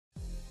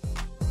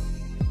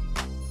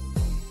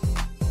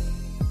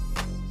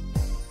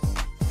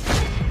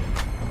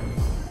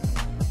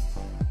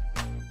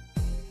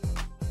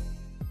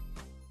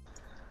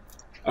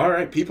All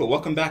right, people,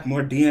 welcome back.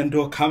 More DM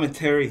Duel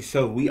commentary.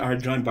 So we are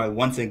joined by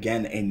once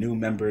again a new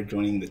member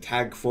joining the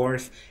tag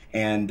force,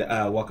 and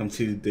welcome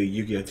to the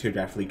Yu-Gi-Oh!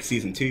 Teardrop League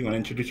Season 2. You want to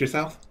introduce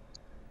yourself?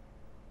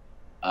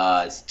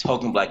 It's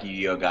Token Black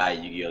Yu-Gi-Oh guy.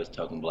 Yu-Gi-Oh's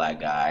Token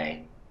Black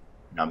guy.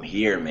 And I'm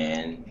here,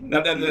 man.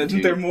 Season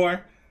Isn't there two.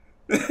 more?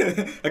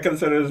 I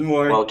consider there's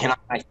more. Well, can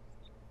I?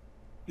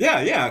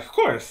 Yeah, of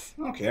course.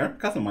 I don't care.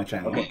 That's on my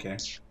channel. I don't Okay, care.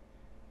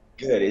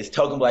 good. It's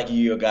Token Black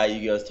Yu-Gi-Oh guy.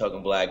 Yu-Gi-Oh's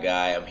Token Black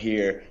guy. I'm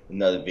here with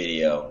another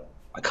video.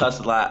 I cuss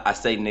a lot. I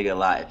say nigga a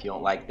lot. If you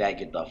don't like that,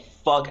 get the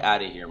fuck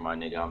out of here, my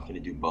nigga. I'm gonna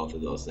do both of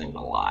those things a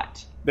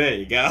lot. There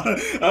you go.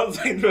 I was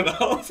waiting for the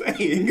whole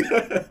saying.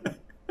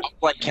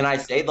 Like, can I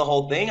say the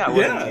whole thing? I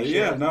wasn't Yeah, too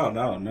yeah. sure.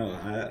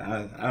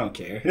 No. I don't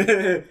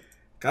care.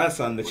 Cuss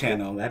on the Okay.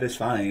 channel. That is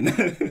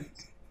fine.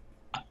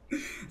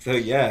 So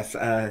yes,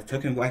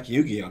 Token Black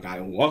Yu-Gi-Oh guy,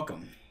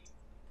 welcome.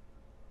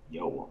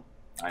 Yo,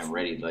 I'm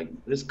ready. Like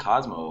this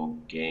Cosmo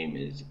game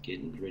is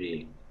getting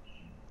pretty.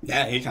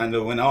 Yeah, he kind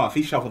of went off.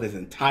 He shuffled his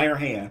entire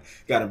hand,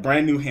 got a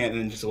brand new hand,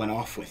 and just went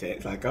off with it.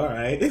 It's like, all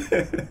right.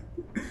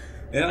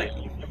 Yeah, Like,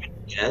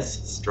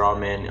 yes, straw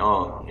man.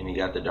 Oh, and he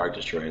got the Dark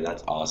Destroyer.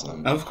 That's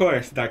awesome. of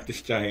course, Dark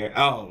Destroyer.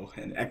 Oh,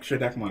 and extra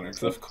deck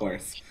monarchs, of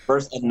course.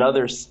 First,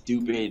 another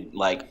stupid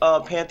like,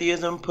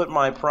 pantheism. Put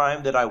my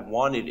prime that I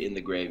wanted in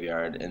the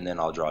graveyard, and then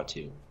I'll draw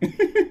two.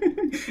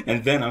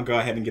 And then I'll go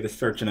ahead and get a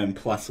search and then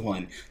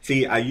 +1.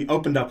 See, I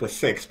opened up with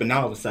 6, but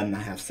now all of a sudden I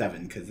have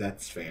 7, because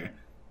that's fair.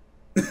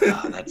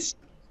 Ah, that's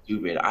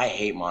stupid. I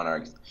hate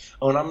monarchs.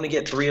 Oh, and I'm gonna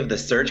get three of the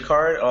search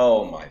card.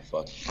 Oh my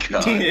fucking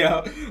god.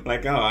 Yeah,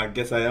 like, oh, I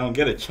guess I don't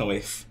get a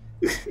choice.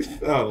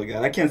 Oh my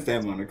god, I can't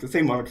stand monarchs. I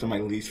say monarchs are my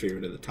least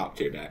favorite of the top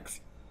tier decks.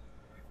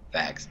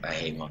 Facts. I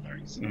hate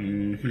monarchs. I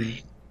Hmm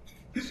hate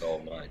them so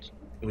much.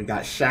 We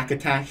got Shack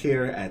Attack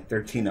here at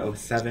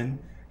 1307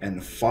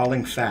 and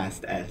Falling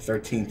Fast at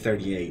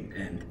 1338.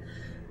 And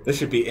this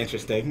should be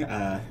interesting.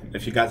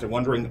 If you guys are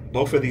wondering,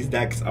 both of these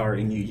decks are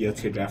in Yu-Gi-Oh!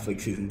 Teardrop League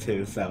Season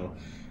 2, so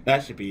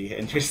that should be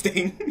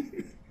interesting.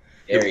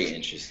 they're, Very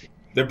interesting.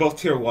 they're both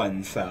tier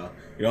 1, so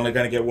you're only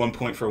going to get 1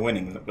 point for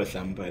winning with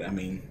them, but I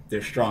mean,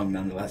 they're strong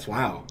nonetheless.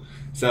 Wow.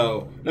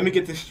 So let me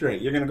get this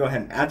straight. You're going to go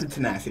ahead and add the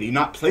Tenacity,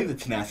 not play the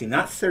Tenacity,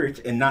 not search,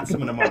 and not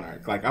summon a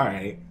Monarch. Like,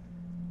 alright.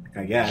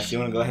 I guess. You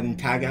want to go ahead and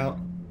tag out?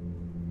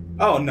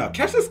 Oh, no.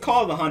 Catch this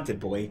call the Haunted,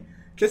 boy.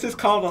 Catch this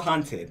call the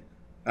Haunted.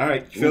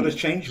 Alright, field has Ooh,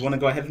 changed. You want to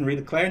go ahead and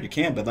redeclare? You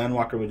can, but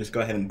Landwalker will just go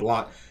ahead and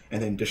block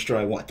and then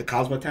destroy what? The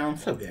Cosmo Town?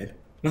 So good.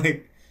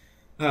 Like,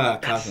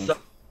 that's Cosmos. so.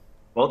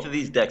 Both of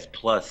these decks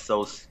plus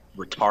so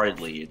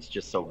retardedly. It's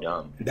just so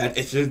dumb. That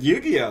it's just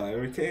Yu-Gi-Oh!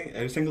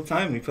 Every single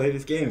time we play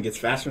this game, it gets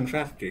faster and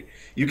faster.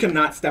 You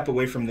cannot step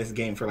away from this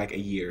game for like a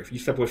year. If you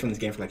step away from this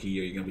game for like a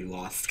year, you're gonna be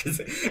lost because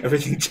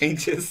everything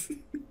changes.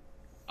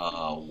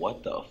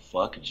 What the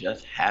fuck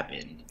just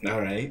happened?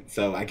 All right,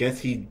 so I guess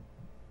he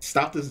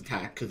stopped his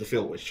attack because the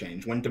field was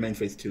changed. Went to main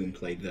phase 2 and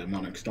played the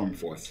Monarch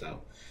Stormforce.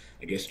 So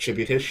I guess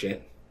tribute his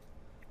shit.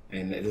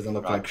 And it doesn't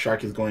look Right. like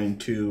Shark is going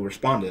to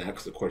respond to that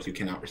because, of course, you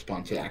cannot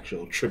respond to the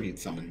actual tribute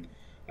summon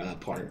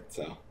part.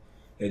 So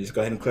they just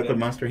go ahead and click Yeah. what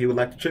monster he would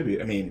like to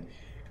tribute. I mean,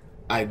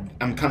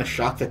 I'm kind of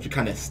shocked that you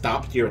kind of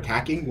stopped your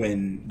attacking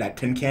when that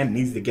tin can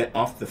needs to get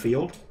off the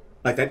field.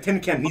 Like, that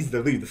tin can needs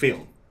to leave the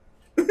field.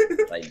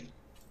 Like,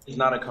 it's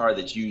not a card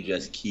that you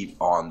just keep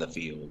on the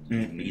field. You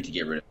Mm-mm. need to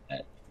get rid of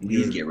that.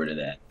 Please You get rid of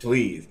that.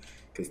 Please.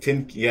 Because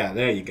tin, yeah,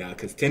 there you go.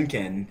 Because tin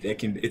can,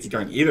 it's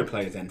during either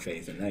player's end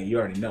phase, and you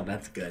already know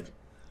that's good.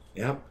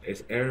 Yep,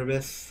 it's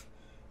Erebus,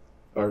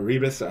 or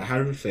Rebus, or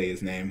however you say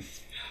his name.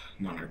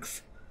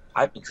 Monarchs.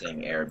 I've been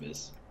saying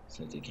Erebus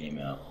since it came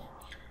out.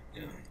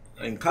 Yeah.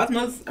 I mean,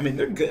 Cosmos, I mean,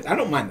 they're good. I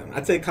don't mind them.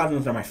 I'd say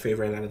Cosmos are my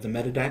favorite out of the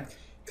meta deck.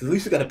 Because at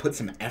least you got to put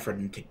some effort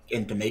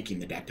into making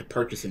the deck, to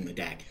purchasing the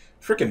deck.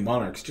 Freaking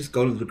Monarchs, just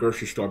go to the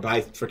grocery store,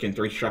 buy freaking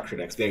 3 structure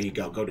decks. There you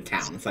go to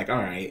town. It's like,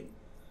 alright,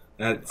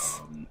 that's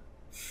Um,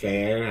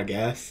 fair, I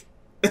guess.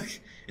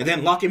 And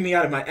then locking me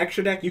out of my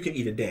extra deck, you can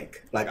eat a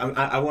dick. Like,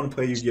 I want to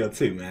play Yu-Gi-Oh!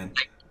 Too, man.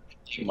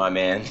 my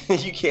man,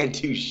 you can't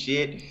do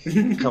shit.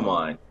 Come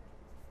on.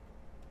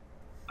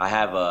 I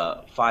have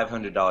a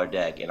 $500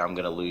 deck, and I'm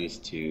gonna lose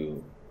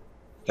to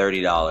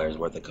 $30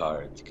 worth of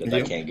cards because I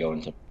Yep. can't go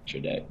into my extra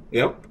deck.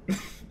 Yep.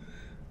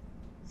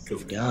 So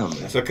dumb.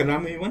 That's what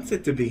Konami wants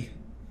it to be.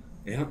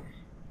 Yep.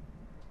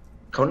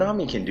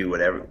 Konami can do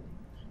whatever.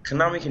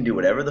 Konami can do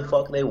whatever the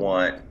fuck they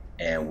want,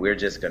 and we're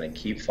just gonna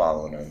keep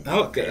following them.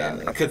 Okay,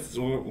 because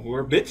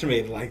we're bitch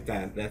made like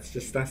that. That's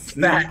Facts.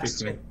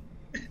 bitch made.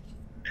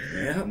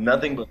 Yep.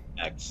 Nothing but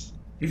facts.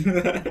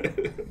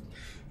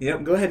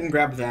 Yep. Go ahead and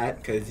grab that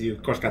because you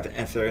of course got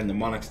the Ether and the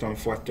Monarch Storm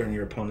Forth during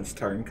your opponent's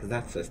turn because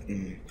that's just.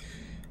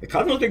 The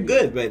Cosmos are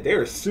good, but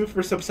they're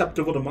super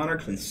susceptible to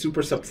Monarchs and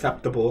super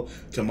susceptible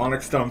to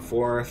Monarch Storm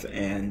Forth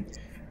and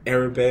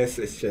Erebus.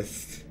 It's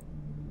just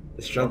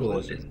the struggle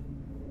is.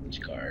 Which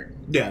card?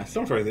 Yeah,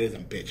 Stormforce is a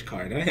bitch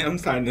card. I'm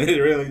starting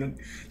to really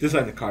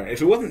dislike the card.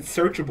 If it wasn't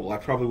searchable, I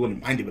probably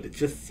wouldn't mind it, but it's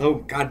just so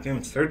goddamn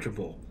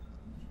searchable.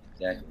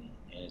 Exactly.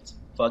 And it's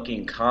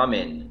fucking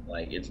common.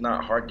 Like, it's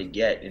not hard to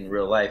get in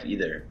real life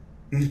either.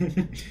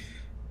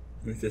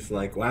 It's just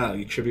like, wow,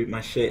 you tribute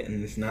my shit,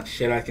 and it's not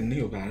shit I can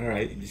do about it. All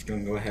right, you're just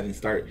gonna go ahead and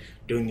start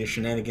doing your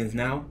shenanigans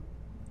now?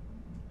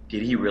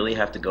 Did he really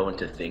have to go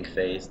into think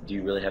phase? Do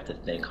you really have to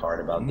think hard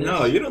about this?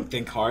 No, you don't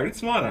think hard.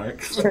 It's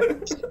Monarchs.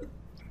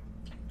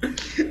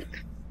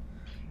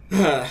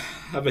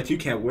 I bet you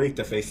can't wait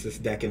to face this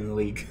deck in the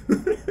league.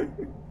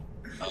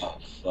 Oh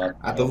fuck!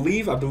 I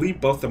believe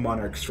both the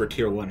Monarchs for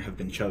Tier 1 have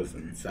been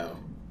chosen. So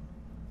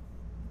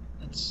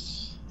That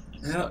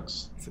yeah.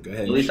 sucks. So go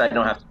ahead. At least I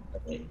don't have to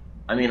play it.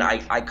 I mean,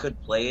 I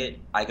could play it.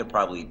 I could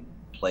probably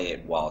play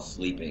it while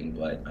sleeping,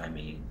 but I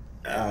mean.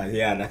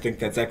 Yeah, and I think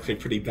that's actually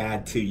pretty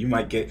bad too. You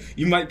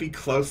might be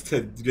close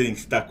to getting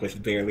stuck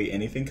with barely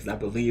anything, because I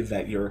believe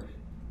that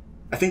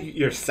I think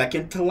you're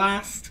second to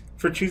last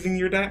for choosing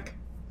your deck.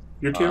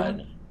 Your tier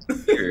 1.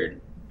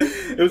 Weird.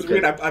 It was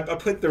weird. I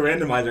put the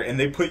randomizer, and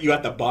they put you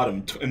at the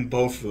bottom in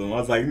both of them. I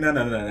was like, no.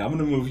 I'm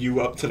gonna move you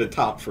up to the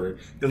top for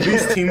the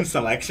least team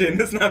selection.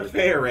 That's not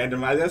fair,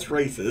 randomizer. That's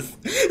racist.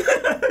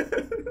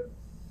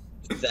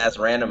 That's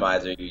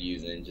randomizer you're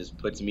using just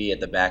puts me at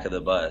the back of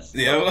the bus.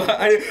 Yeah, well,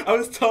 I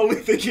was totally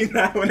thinking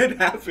that when it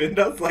happened.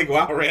 I was like,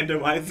 wow,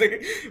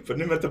 randomizer,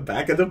 putting him at the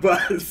back of the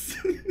bus.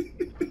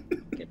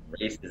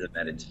 Racism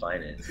at its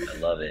finest. I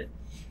love it.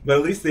 But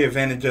at least the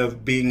advantage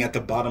of being at the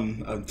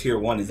bottom of Tier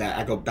 1 is that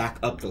I go back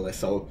up the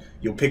list. So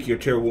you'll pick your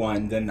Tier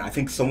 1, then I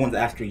think someone's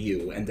after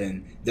you, and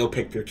then they'll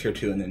pick their Tier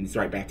 2, and then it's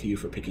right back to you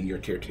for picking your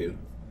Tier 2.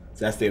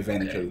 So that's the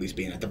advantage of at least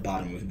being at the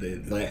bottom of the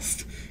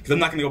list. Because I'm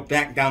not going to go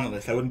back down the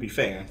list. That wouldn't be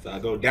fair. So I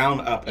go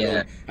down, up, and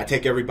then I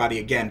take everybody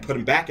again, put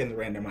them back in the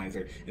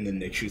randomizer, and then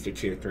they choose their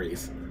Tier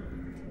 3s.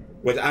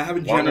 Which I have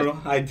a general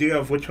idea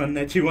of which one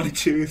that you want to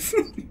choose.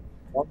 As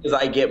long as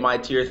I get my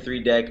Tier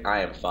 3 deck,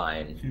 I am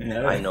fine.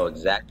 Yeah. I know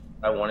exactly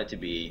what I want it to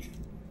be.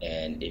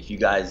 And if you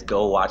guys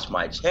go watch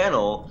my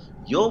channel,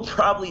 you'll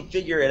probably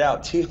figure it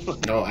out too.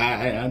 No,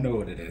 I know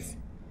what it is.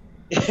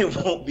 It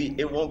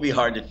won't be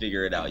hard to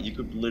figure it out. You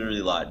could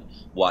literally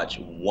watch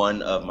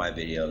one of my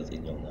videos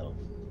and you'll know.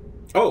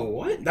 Oh,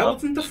 what? That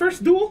wasn't the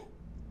first duel?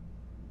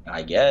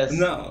 I guess.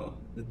 No,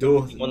 the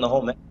duel He won the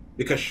whole match.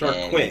 because Shark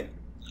quit.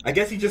 I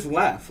guess he just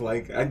left.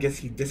 Like, I guess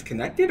he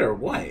disconnected or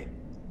what?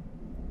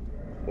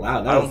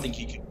 Wow, I don't think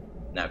he could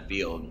in that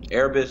field.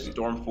 Erebus,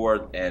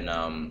 Stormfort,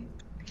 and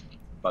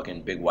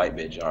fucking big white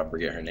bitch. I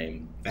forget her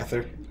name.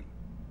 Ether.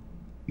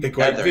 Big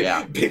white bitch.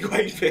 Yeah. Big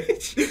white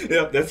bitch.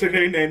 Yep, that's her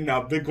name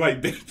now. Big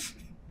white bitch.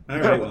 All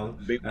right, well,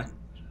 that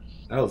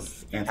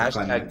was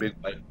anticlimactic. Hashtag big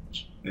white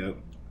bitch. Yep.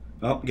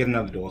 Well, get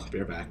another duel. Be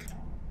right back.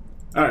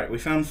 All right, we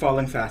found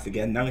Falling Fast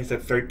again. Now he's at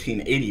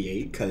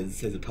 1388 because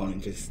his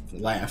opponent just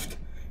left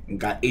and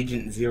got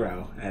Agent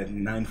Zero at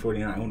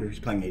 949. I wonder if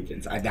he's playing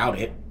Agents. I doubt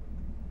it.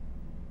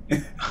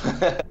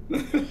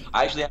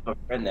 I actually have a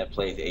friend that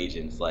plays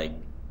Agents. Like,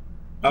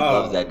 he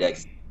loves that deck.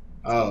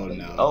 Oh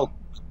no. Oh,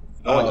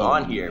 going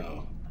on here.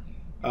 No.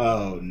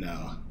 Oh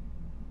no.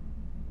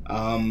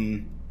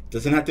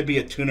 Does it have to be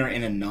a tuner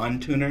and a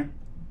non-tuner?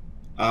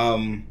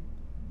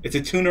 It's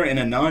a tuner and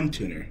a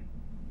non-tuner.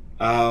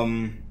 Wow,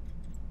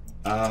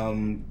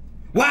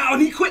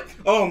 and he quit.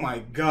 Oh my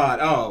god.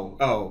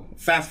 Oh,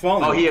 Fast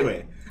Falling he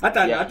quit. I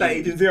thought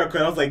Agent Zero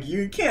quit. I was like,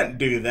 you can't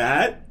do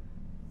that.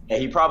 Yeah,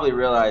 he probably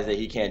realized that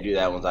he can't do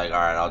that. And was like, all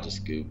right, I'll just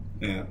scoop.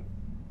 Yeah.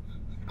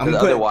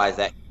 Otherwise,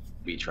 that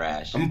would be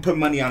trash. I'm gonna put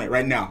money on it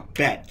right now.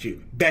 Bet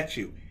you.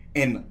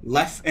 In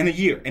a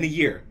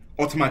year,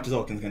 Ultimate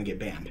Tzolk'in's gonna get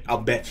banned. I'll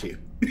bet you.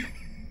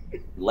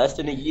 Less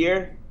than a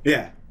year?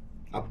 Yeah.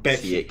 I'll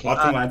bet you.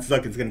 Ultimate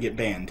Tzolk'in's gonna get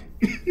banned.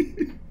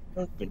 I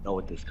don't even know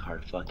what this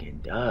card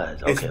fucking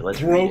does. Okay, it's let's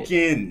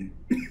broken.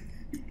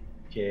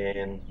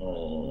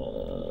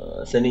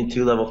 Sending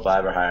 2 level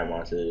 5 or higher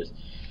monsters,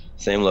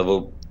 same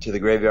level, to the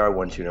graveyard,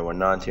 1 tuner, 1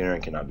 non-tuner,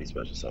 and cannot be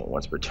special summoned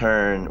once per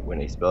turn.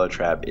 When a spell or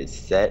trap is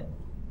set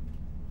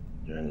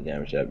during the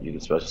damage up, you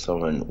can special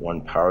summon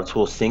 1 power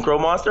tool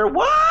synchro monster.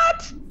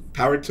 What?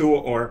 Power tool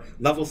or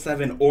level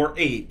 7 or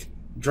 8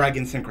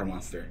 dragon synchro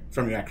monster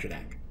from your extra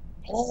deck.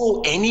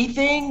 Oh,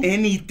 anything?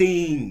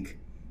 Anything.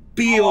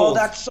 Beals,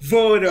 that's so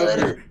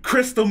Voidover,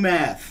 Crystal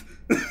Math.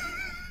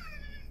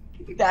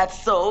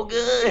 That's so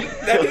good.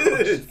 That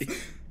is.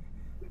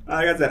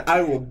 Like I said,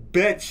 I will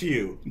bet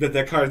you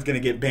that card's gonna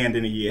get banned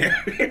in a year.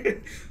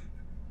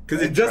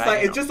 Because it's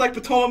just like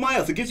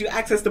Ptolemaeus. It gives you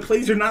access to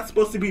plays you're not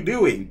supposed to be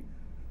doing.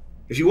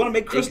 If you want to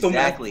make Crystal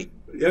Math,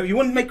 if you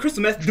want to make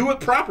Crystal Math, do it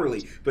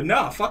properly. But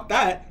no, fuck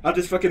that. I'll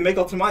just fucking make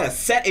Ptolemaeus.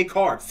 Set a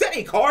card. Set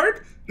a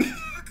card.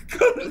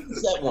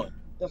 Set one.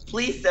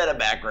 Please set a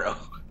back row.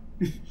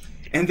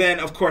 And then,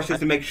 of course, just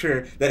to make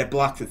sure that it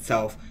blocks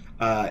itself,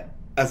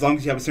 as long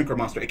as you have a Synchro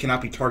Monster, it cannot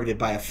be targeted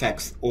by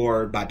effects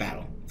or by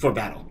battle.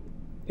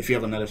 If you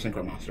have another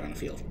Synchro Monster on the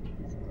field.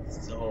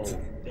 So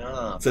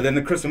dumb. So then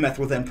the Crystal Meth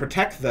will then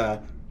protect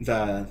the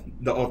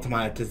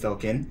Ultimate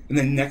Tzolk'in, and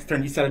then next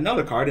turn you set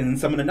another card and then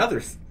summon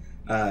another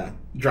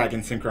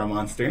Dragon Synchro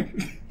Monster.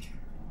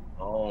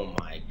 Oh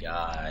my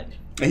god.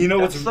 And you know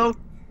That's what's so...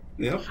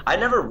 Yep. I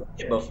never read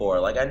it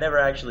before. Like, I never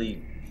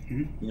actually,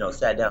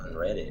 sat down and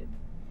read it.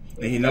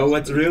 And you know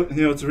what's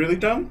really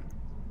dumb?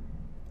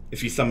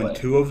 If you summon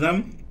 2 of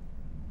them,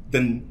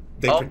 then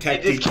They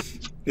protect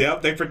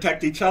they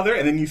protect each other,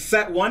 and then you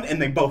set one,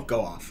 and they both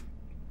go off.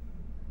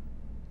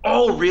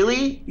 Oh,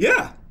 really?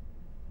 Yeah.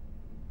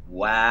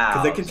 Wow.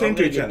 Because they can change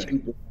to each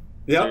other.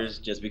 Yep.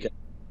 Just because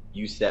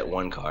you set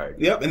one card.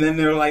 Yep, and then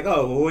they're like,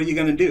 oh, well, what are you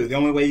going to do? The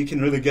only way you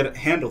can really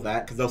handle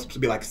that, because they'll supposed to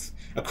be like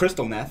a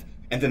crystal meth,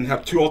 and then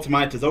have two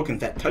ultimate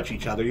tokens that touch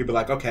each other, you'd be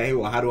like, okay,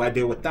 well, how do I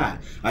deal with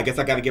that? I guess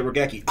I got to get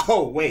Regeki.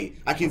 Oh, wait,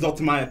 I can use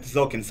ultimate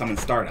token and summon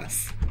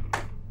Stardust.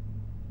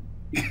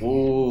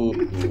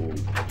 Ooh.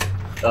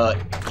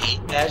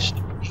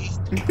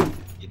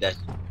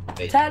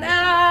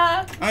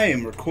 Ta-da! I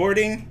am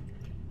recording.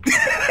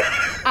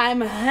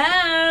 I'm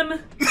ham.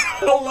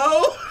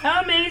 Hello?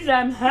 Homies,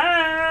 I'm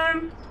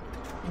ham.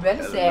 You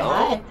better say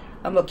hi.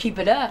 I'm gonna keep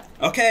it up.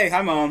 Okay,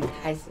 hi, Mom.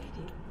 Hi,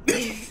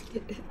 sweetie.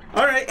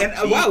 All right,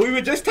 and wow, we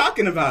were just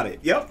talking about it.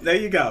 Yep, there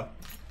you go.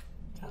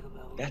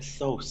 That's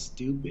so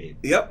stupid.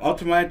 Yep,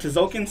 Ultimate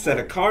Tizoken, set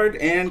a card,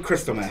 and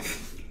Crystal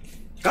Meth.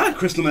 God,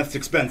 Crystal Meth's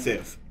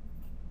expensive.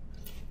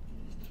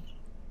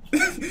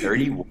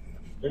 31.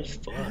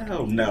 Fuck.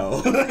 Hell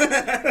no.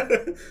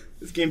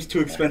 This game's too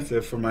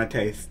expensive for my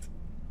taste.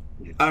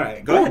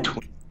 Alright, go ahead.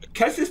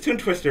 Catch this Toon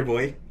Twister,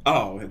 boy.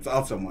 Oh, it's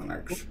also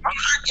Monarchs.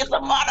 Monarch is a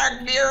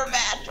Monarch mirror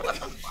match. What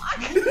the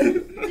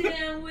fuck?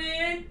 Damn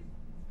win.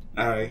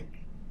 Alright.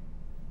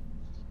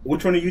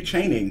 Which one are you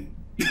chaining?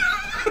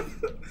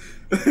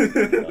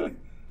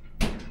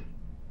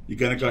 You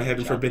gonna go ahead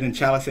and Forbidden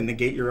Chalice and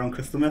negate your own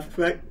Crystal Meth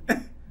effect?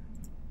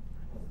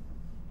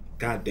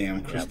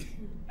 Goddamn, Crystal.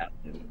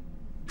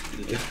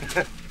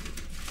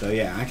 So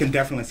yeah, I can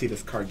definitely see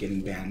this card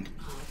getting banned.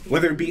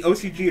 Whether it be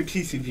OCG or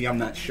TCG, I'm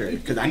not sure.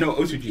 Because I know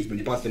OCG's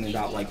been busting it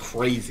out like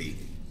crazy.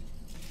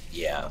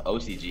 Yeah,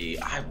 OCG.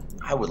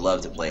 I would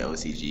love to play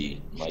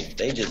OCG. Like,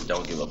 they just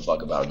don't give a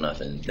fuck about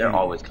nothing. They're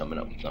always coming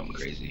up with something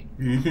crazy.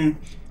 Mm-hmm.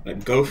 Like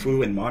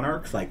Gofu and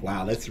Monarchs, like,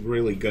 wow, that's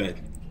really good.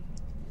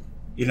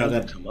 You know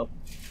that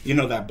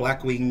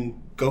Blackwing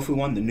Gofu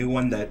one, the new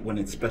one that when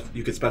it's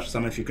you could special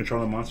summon if you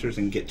control the monsters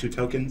and get 2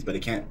 tokens, but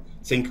it can't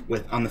sync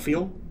with on the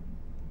field?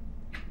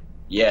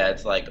 Yeah,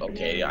 it's like,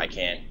 okay, I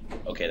can't.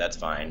 Okay, that's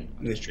fine.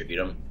 Just tribute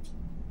them.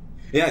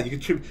 Yeah, you can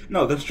tribute.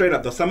 No, they'll straight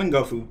up. They'll summon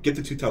Gofu, get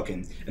the 2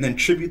 tokens, and then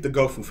tribute the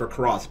Gofu for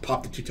Karaz,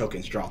 pop the 2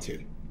 tokens, draw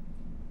 2.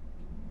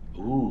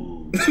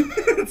 Ooh.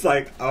 It's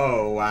like,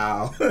 oh,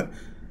 wow.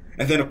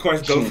 And then, of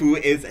course, Gofu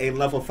is a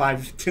level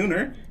 5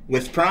 tuner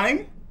with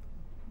Prime.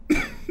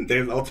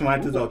 There's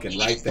Ultimate Tizoken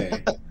right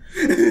there.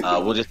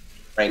 We'll just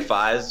rank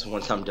 5s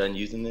once I'm done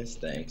using this.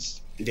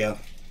 Thanks. Yeah.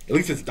 At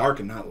least it's dark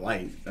and not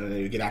light.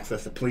 You get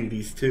access to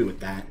Pleiades too with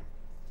that.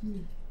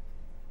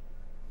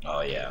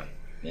 Oh yeah,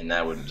 and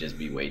that would just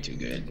be way too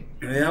good.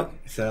 Yep.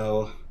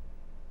 So,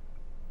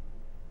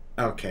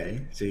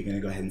 okay. So you're gonna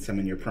go ahead and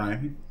summon your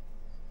Prime.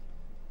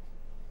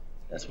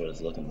 That's what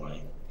it's looking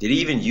like. Did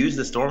he even use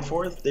the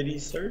Stormforth? Did he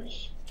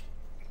search?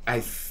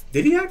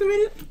 Did he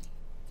activate it?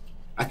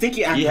 I think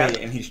he activated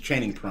it, and he's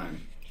training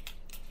Prime.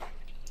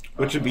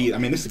 Which would be, I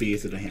mean, this would be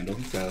easy to handle.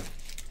 So,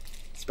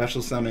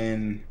 special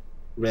summon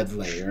Red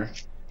Layer,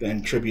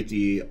 then tribute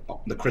the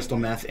Crystal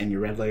Meth and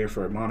your Red Layer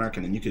for a Monarch,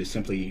 and then you could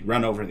simply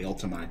run over the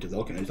Ultimate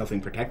Tizoken. There's nothing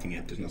protecting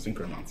it. There's no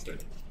Synchro Monster.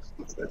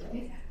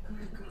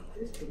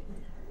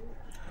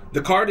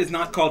 The card is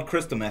not called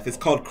Crystal Meth. It's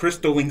called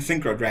Crystal Wing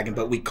Synchro Dragon,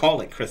 but we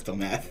call it Crystal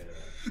Meth.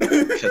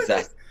 Because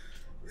that's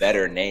a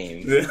better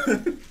name.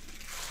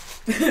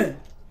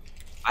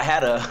 I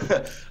had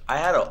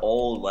a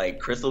old like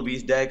Crystal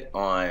Beast deck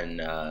on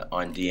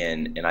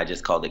DN, and I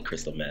just called it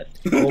Crystal Meth.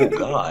 Oh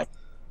god.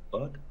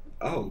 Fuck.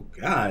 Oh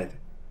god.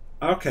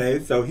 Okay,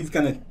 so he's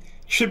gonna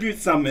tribute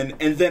summon,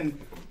 and then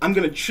I'm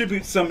gonna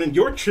tribute summon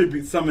your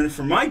tribute summon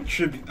for my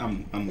tribute.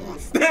 I'm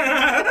lost.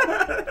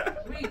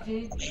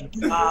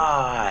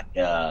 God.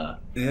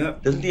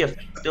 Yep. Doesn't the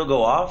effect still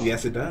go off?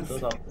 Yes, it does.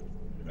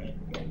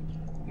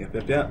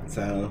 Yep.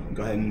 So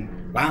go ahead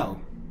and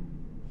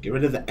get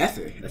rid of the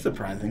Ether. That's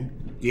surprising.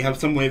 Do you have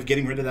some way of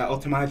getting rid of that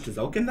Ultimate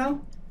Tizoken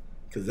though?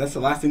 Because that's the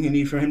last thing you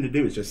need for him to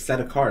do is just set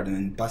a card and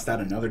then bust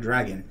out another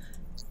dragon.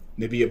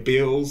 Maybe a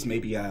Bills,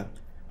 maybe a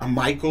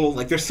Michael.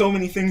 Like, there's so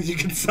many things you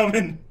can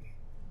summon.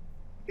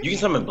 You can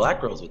summon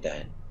Black Rose with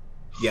that.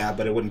 Yeah,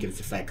 but it wouldn't get its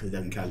effect because it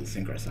doesn't count as a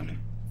Synchro summon.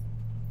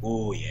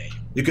 Oh, yeah.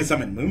 You could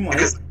summon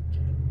Moonlight.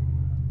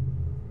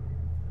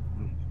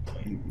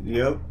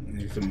 Yep.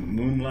 There's some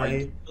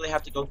Moonlight. You really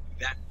have to go through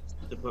that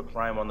to put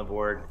Prime on the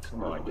board.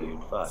 Come on,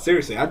 dude. Fuck.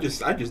 Seriously, I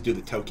just do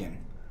the token.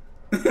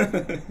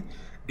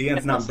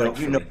 DN's not built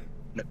for it.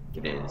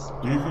 It is.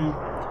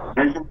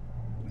 Mm-hmm.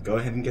 Go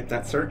ahead and get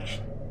that search.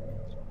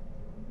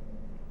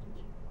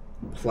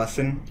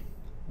 Plussing.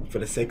 For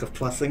the sake of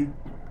plussing.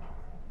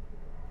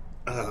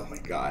 Oh my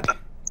god.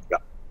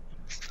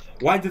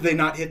 Why did they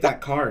not hit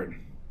that card?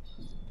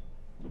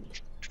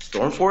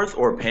 Stormforth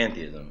or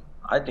Pantheism?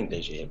 I think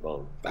they should hit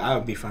both. I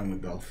would be fine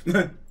with both.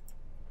 It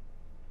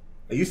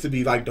used to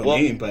be like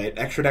Domain, but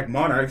Extra Deck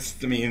Monarchs,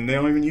 I mean, they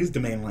don't even use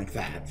Domain like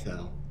that,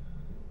 so.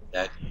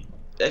 Exactly.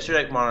 Extra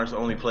Deck Monarchs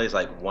only plays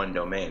like one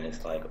domain.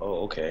 It's like,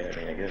 oh, okay, I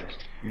mean, I guess.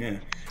 Yeah.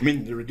 I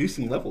mean, the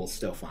reducing level is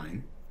still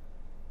fine.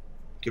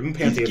 Give him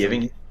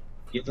Pantheism.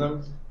 Get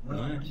them?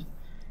 Alright.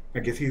 I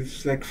guess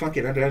he's like, fuck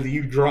it, I'd rather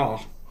you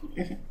draw.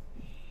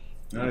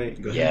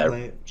 Alright, go ahead and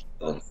play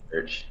it.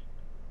 Search.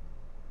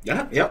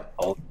 Yeah, yep.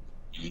 Oh,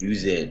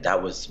 use it.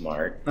 That was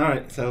smart.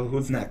 Alright, so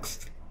who's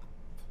next?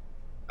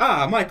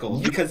 Ah, Michael,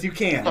 because you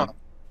can.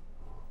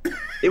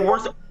 It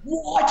works.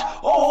 What?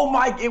 Oh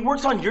my! It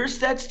works on your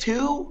sets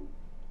too.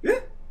 Yeah.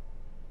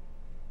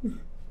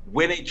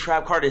 When a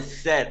trap card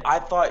is set, I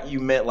thought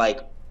you meant like.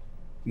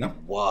 No.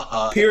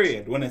 What?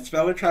 Period. When a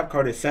spell or trap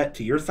card is set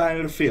to your side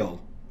of the field.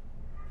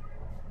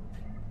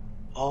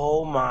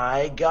 Oh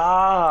my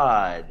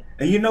god.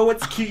 And you know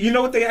what's cute? You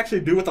know what they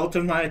actually do with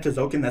Ultimate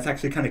Tezoken that's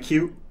actually kind of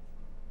cute?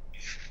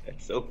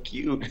 That's so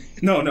cute.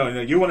 No.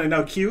 You want to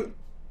know cute?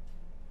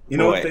 You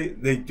know Boy.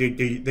 what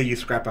they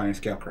use Scrap Iron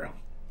Scarecrow.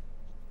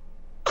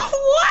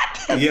 What?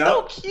 That's Yep.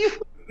 so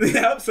cute.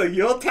 Yep, so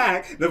you'll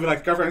attack, they'll be like,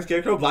 Scrap Iron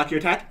Scarecrow, block your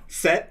attack,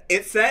 set,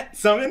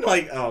 summon,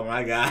 like, oh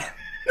my god.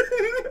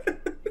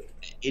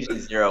 Agent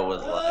Zero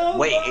was like,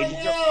 wait,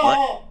 Agent Zero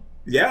what?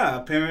 Yeah,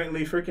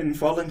 apparently freaking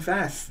Falling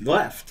Fast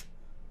left.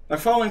 Like,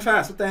 Falling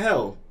Fast, what the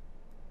hell?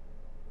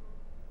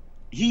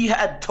 He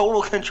had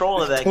total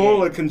control of that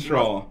Total game.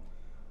 control.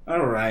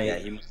 Alright. Yeah,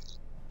 he must.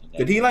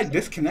 Did he, like,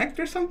 disconnect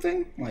or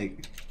something?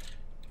 Like,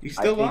 you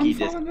still think on he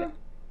Falling Fast?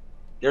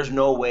 There's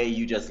no way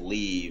you just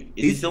leave.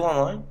 Is he still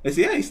online?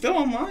 Yeah, he's still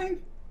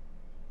online?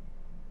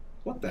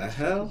 What the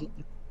hell?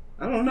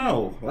 I don't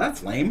know. Well,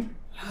 that's lame.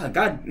 Ah,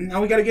 God,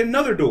 now we gotta get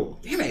another duel.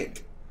 Damn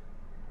it.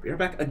 We're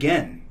back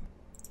again.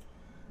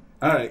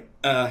 Alright,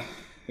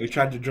 we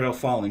tried to drill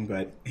Falling,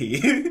 but he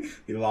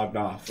he logged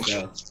off,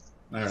 so.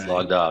 Alright. He's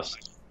logged off.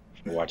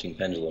 We're watching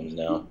pendulums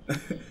now.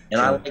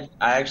 And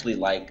I actually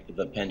like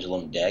the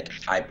pendulum deck.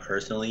 I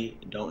personally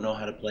don't know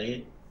how to play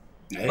it.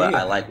 Hey, But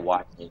I like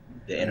watching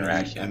the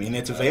interaction. I mean,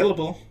 it's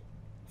available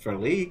for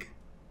League.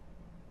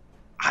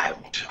 I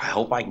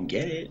hope I can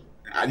get it.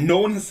 No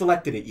one has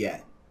selected it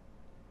yet.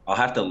 I'll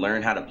have to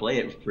learn how to play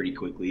it pretty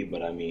quickly,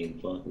 but I mean,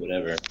 fuck,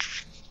 whatever.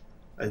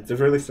 It's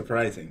really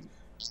surprising.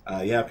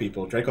 Yeah,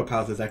 people, Draco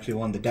Pals is actually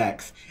one of the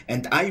decks.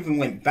 And I even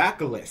went back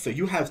a list. So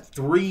you have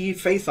 3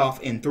 Face-Off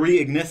and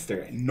 3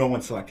 Ignister, and no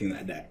one's selecting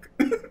that deck.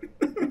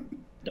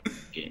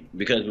 Okay.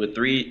 Because with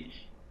three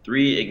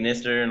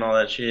Ignister and all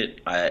that shit,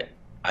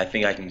 I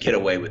think I can get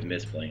away with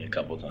misplaying a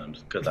couple times,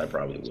 because I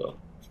probably will.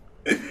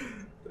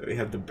 We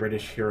have the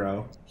British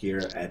hero here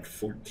at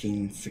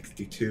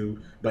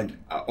 1462, but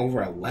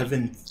over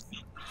 11.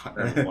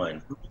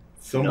 One.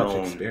 So No.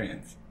 much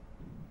experience.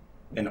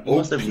 And You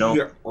must have known.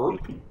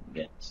 OP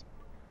Yes.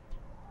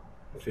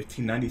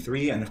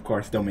 1593, and of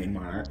course Domain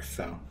Monarch.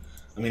 So,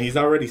 I mean, he's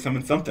already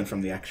summoned something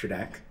from the extra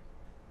deck.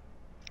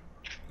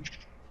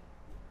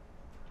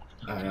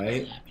 All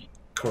right,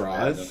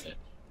 Karaz.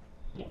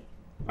 Okay.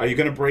 Are you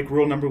gonna break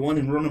rule number 1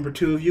 and rule number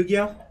 2 of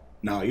Yu-Gi-Oh?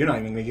 No, you're not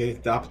even gonna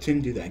get the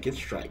opportunity to do that. Get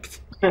striked.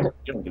 You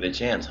don't get a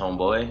chance,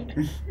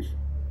 homeboy.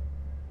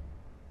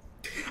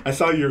 I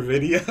saw your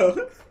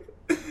video,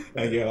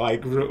 and you're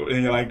like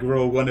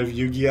rule 1 of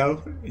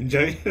Yu-Gi-Oh.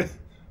 Enjoy.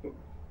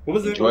 What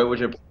was it? Enjoy what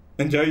you're.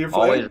 Enjoy your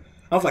play. Always.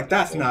 I was like,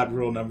 that's not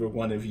rule number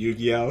 1 of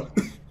Yu-Gi-Oh.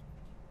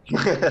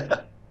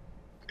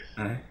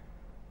 Alright.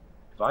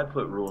 If I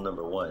put rule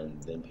number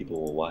 1, then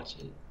people will watch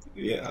it.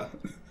 Yeah,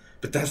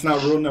 but that's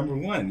not rule number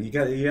 1. You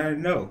gotta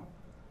know,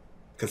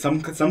 because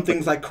some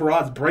things like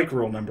Karaz break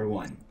rule number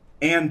 1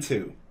 and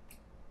 2.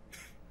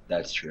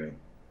 That's true.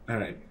 All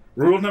right.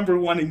 Rule number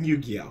 1 in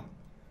Yu-Gi-Oh: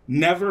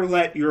 never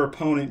let your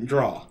opponent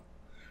draw.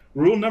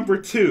 Rule number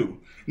 2: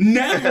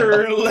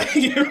 never let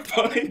your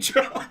opponent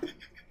draw.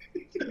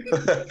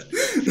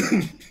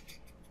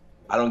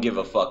 I don't give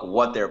a fuck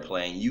what they're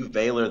playing. You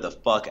Veiler the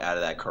fuck out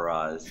of that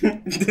Karaz.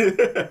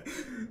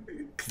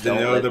 Because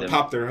they'll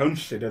pop their own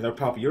shit or they'll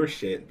pop your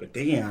shit. But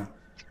damn.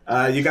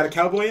 You got a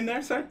cowboy in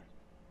there, sir?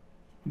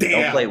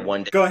 Damn. Don't play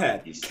one day. Go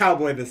ahead.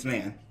 Cowboy this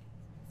man.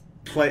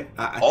 Play.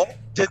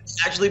 To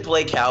actually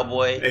play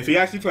Cowboy? If you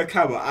actually play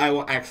cowboy, I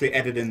will actually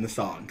edit in the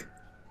song.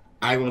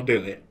 I will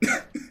do it.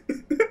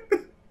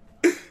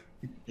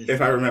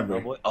 If I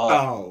remember.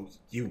 Oh,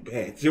 you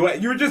bitch.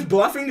 You were just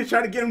bluffing to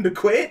try to get him to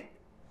quit?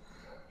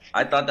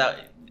 I thought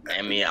that.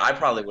 I mean, I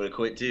probably would have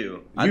quit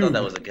too. I thought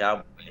that was a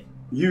Cowboy.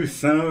 You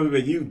son of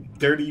a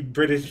dirty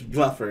British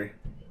bluffer.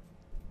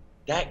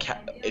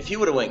 If he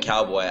would have went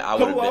Cowboy, I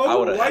would have.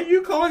 Why are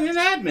you calling him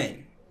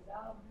admin?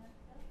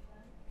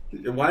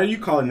 Why are you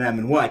calling him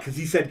admin? Why? Because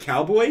he said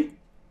cowboy?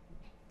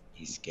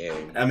 He's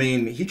scared. I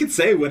mean, he could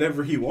say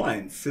whatever he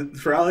wants.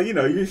 For all you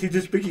know, he's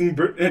just speaking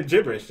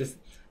gibberish. Just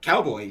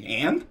cowboy.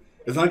 And?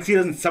 As long as he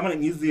doesn't summon it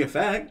and use the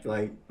effect.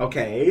 Like,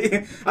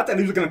 okay. I thought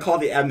he was going to call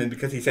the admin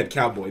because he said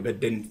cowboy, but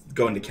didn't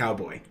go into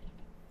cowboy.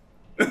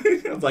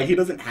 I was like, he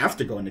doesn't have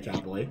to go into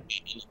cowboy.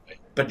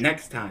 But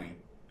next time,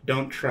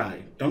 don't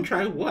try. Don't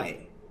try what?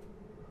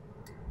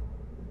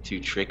 To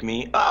trick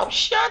me? Oh,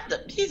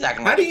 he's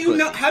acting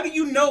like How do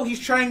you know he's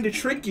trying to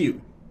trick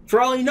you? For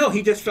all you know,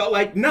 he just felt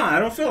like, nah, I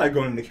don't feel like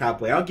going into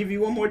cowboy. I'll give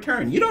you one more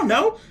turn. You don't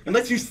know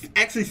unless you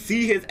actually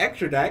see his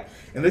extra deck.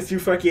 Unless you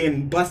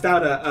fucking bust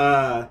out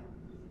a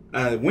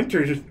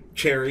winter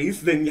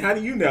cherries. Then how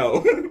do you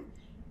know?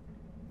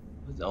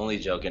 only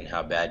joking.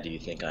 How bad do you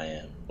think I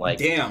am? Like,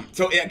 damn.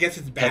 So I guess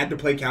it's bad to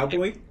play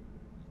cowboy.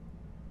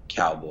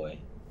 Cowboy.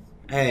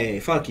 Hey,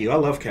 fuck you. I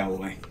love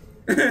cowboy.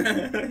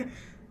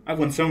 I've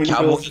won so many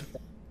Cowboy. kills.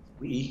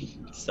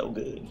 So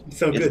good.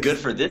 So it's good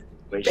for this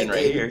situation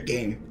right here.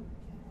 Game.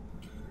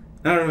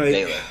 All right.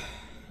 Taylor.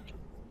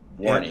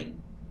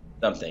 Warning.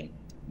 Something.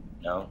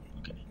 No.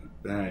 Okay.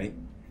 All right.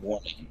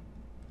 Warning.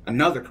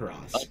 Another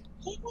cross.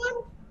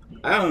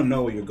 I don't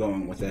know where you're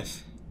going with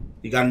this.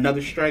 You got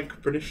another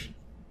strike, British?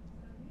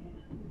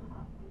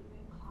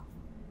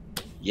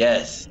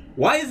 Yes.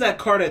 Why is that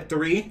card at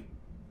 3?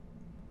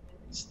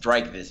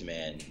 Strike this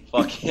man.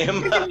 Fuck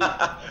him.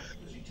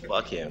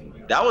 Fuck him.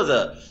 That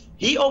was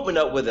he opened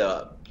up with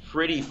a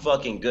pretty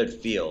fucking good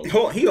field.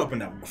 He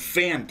opened up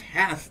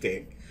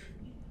fantastic.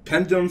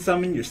 Pendulum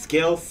summon, your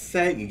skill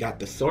set, you got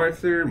the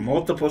sorcerer,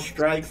 multiple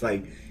strikes,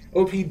 like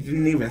OP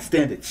didn't even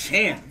stand a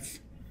chance.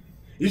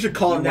 You should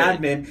call an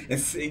admin and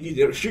say,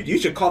 you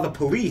should call the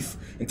police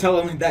and tell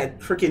them that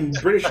freaking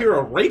British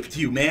hero raped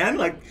you, man.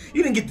 Like,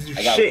 you didn't get to do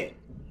shit.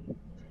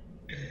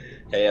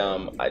 Hey,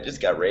 I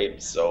just got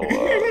raped, so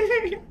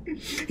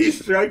he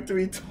struck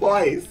me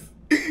twice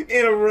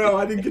in a row.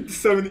 I didn't get to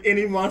summon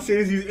any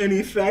monsters, use any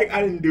effect.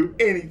 I didn't do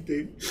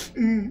anything.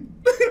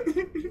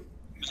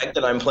 The fact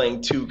that I'm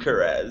playing 2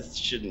 Karaz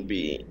shouldn't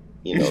be,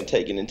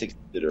 taken into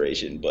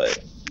consideration, but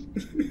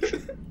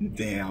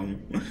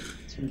damn.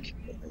 2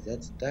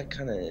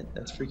 Karaz,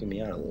 that's freaking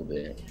me out a little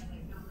bit.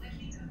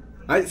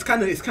 It's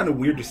kind of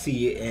weird to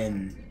see it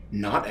in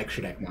not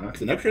extra deck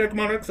monarchs. In extra deck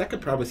monarchs, I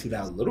could probably see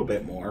that a little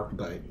bit more,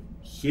 but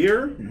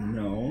here,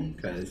 no,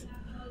 because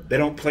they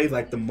don't play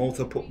like the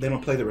multiple. They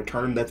don't play the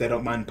return that they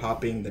don't mind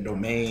popping, the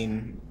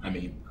domain. I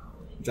mean,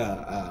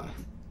 I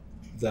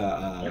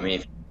mean,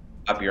 if you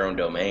pop your own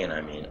domain,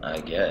 I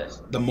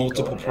guess the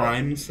multiple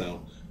primes.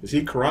 So to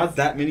see Karaz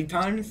that many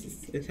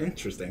times, it's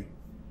interesting.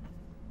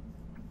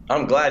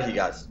 I'm glad he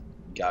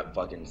got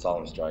fucking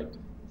Solemn Strike.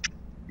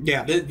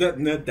 Yeah,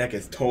 that deck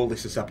is totally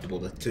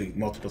susceptible to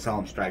multiple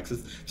Solemn Strikes.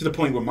 It's to the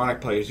point where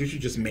Monarch players, you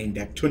should just main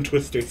deck Twin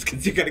Twisters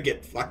because you're going to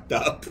get fucked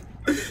up.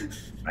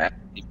 I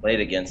actually played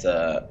against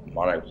a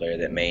Monarch player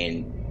that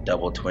main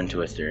double Twin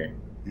Twister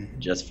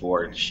just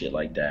for shit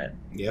like that.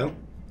 Yep,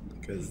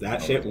 because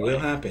that shit will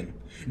happen.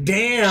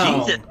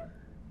 Damn! Jesus.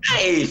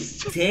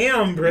 Nice!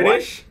 Damn,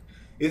 British!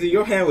 What? Either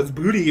your hand was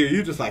booty or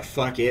you just like,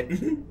 fuck it.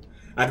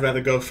 I'd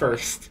rather go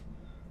first.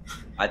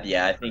 I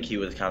think he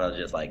was kind of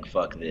just like,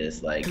 fuck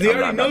this. Like, he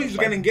already knows he's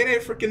gonna get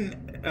it.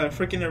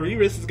 Freaking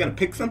Erebus is gonna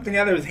pick something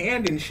out of his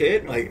hand and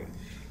shit. Like,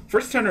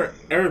 first turner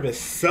Erebus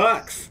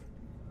sucks.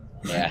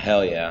 Yeah,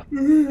 hell yeah.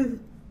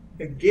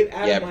 Get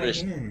out of my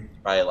hand.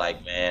 Probably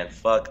like, man,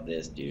 fuck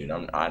this, dude.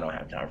 I don't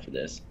have time for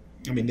this.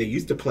 I mean, they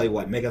used to play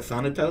Mega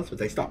Thanatos, but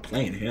they stopped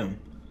playing him.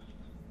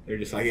 They're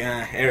just like,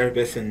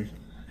 Erebus and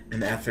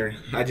Ether.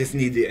 I just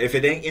need it. If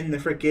it ain't in the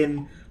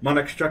freaking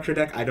Monarch structure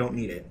deck, I don't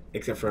need it.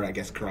 Except for, I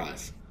guess,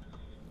 Karaz.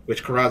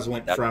 Which Karaz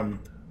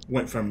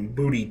went from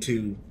booty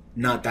to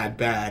not that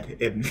bad,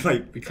 and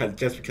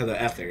because of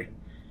Ether.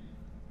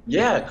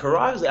 Yeah,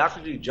 Karaz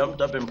actually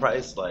jumped up in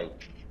price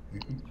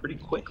pretty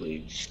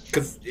quickly.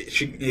 Because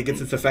it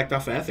gets its effect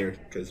off of Ether.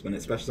 Because when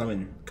it's special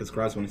summon, because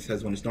Karaz when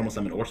it's normal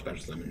summon or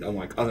special summon,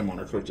 unlike other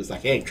monarchs where it's just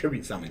like, hey,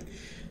 tribute summon.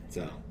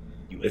 So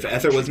if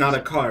Ether was not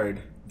a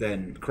card,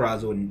 then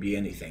Karaz wouldn't be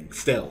anything.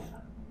 Still.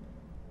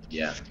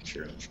 Yeah,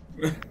 true.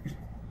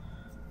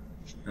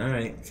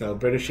 Alright, so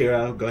British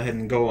hero, go ahead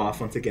and go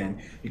off once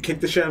again. You kicked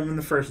the shit out of him in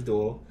the first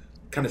duel,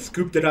 kind of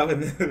scooped it up in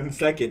the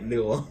second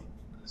duel.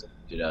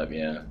 Scooped it up,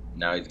 yeah.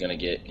 Now he's gonna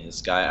get his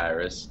Sky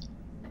Iris.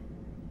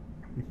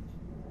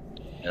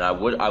 And I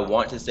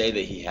want to say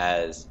that he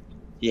has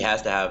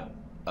to have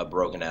a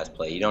broken ass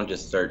play. You don't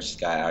just search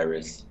Sky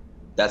Iris.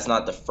 That's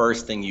not the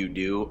first thing you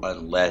do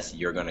unless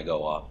you're gonna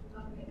go off.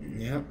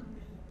 Yep.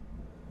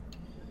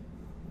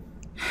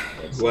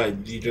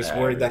 What, you just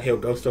worried that he'll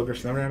Ghost Ogre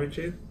Snow Rabbit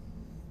you?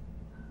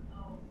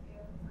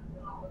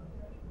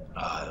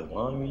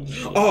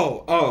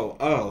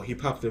 He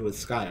popped it with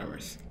Sky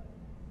Iris.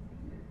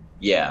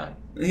 Yeah.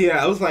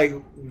 Yeah, I was like,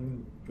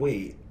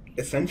 wait,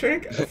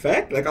 eccentric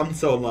effect? Like, I'm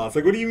so lost.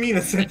 Like, what do you mean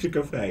eccentric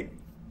effect?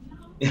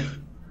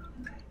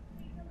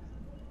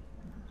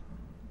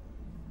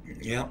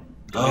 Yep.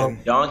 Oh,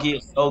 Donkey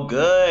is so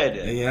good.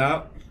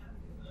 Yep.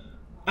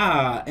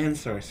 And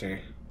Sorcerer.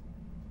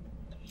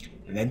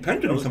 And then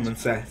Pendulum Summon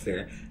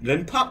Sorcerer. And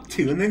then Pop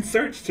 2, and then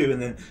Search 2,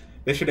 and then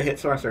they should have hit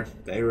Sorcerer.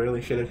 They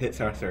really should have hit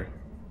Sorcerer.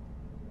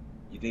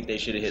 You think they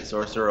should have hit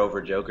Sorcerer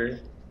over Joker?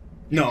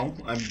 No,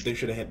 they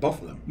should have hit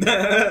both of them.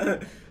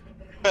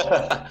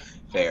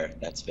 Fair,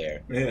 that's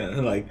fair. Yeah,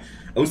 like,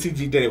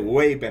 OCG did it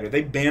way better.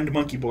 They banned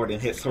Monkey Board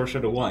and hit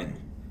Sorcerer to 1.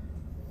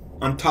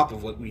 On top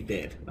of what we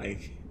did.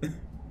 Like,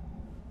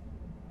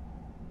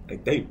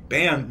 they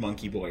banned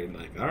Monkey Board.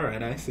 Like,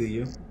 alright, I see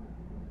you.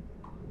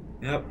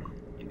 Yep.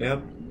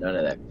 None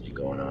of that shit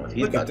going on.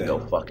 He's about to go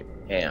fucking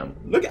ham.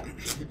 Look at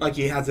like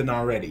he hasn't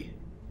already.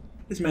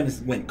 This man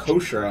just went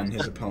kosher on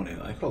his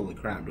opponent. Like, holy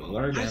crap,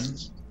 Dweller again.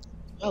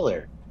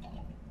 Speller.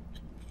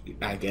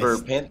 I guess. For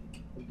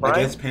I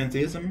guess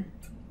pantheism.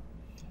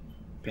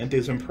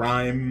 Pantheism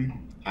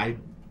Prime,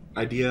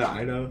 Idea,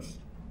 Eidos.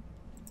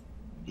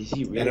 Is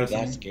he really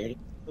that scared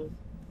of him?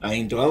 I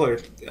mean, Dweller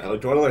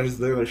has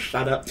literally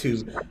shot up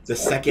to the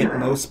second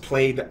most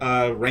played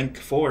rank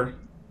 4.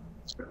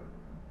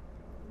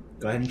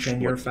 Go ahead and train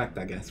your effect,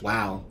 I guess.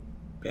 Wow.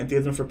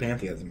 Pantheism for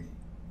Pantheism.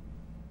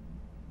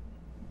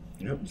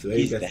 Yep, so there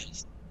you go.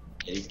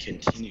 He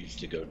continues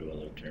to go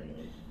Duel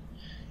tournament.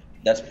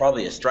 That's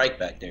probably a strike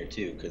back there,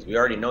 too, because we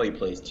already know he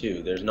plays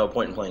 2. There's no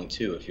point in playing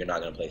 2 if you're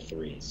not going to play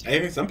 3s. I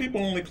mean, some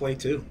people only play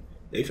 2.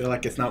 They feel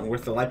like it's not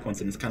worth the life points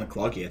and it's kind of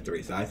cloggy at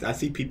 3. So I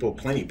see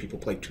plenty of people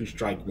play 2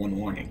 strike, 1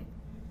 warning.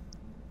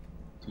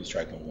 2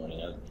 strike, 1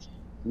 warning.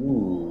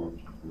 Ooh,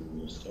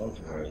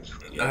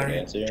 Stoneforth. You have an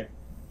answer?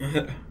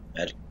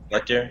 Magic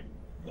Deflector?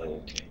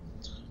 Okay.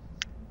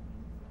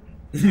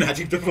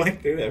 Magic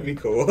Deflector? That'd be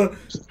cool.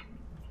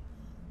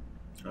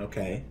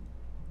 Okay.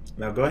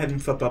 Now go ahead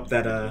and flip up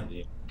that,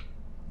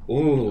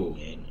 Ooh.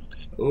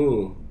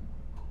 Ooh.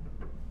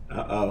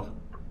 Uh-oh.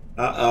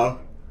 Uh-oh.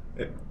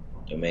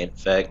 Domain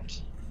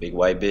effect. Big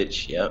white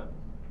bitch. Yep.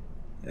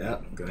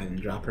 Yep. Go ahead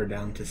and drop her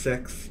down to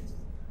 6.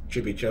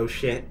 Tribute Joe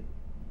shit.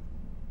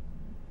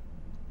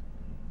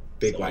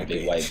 Big white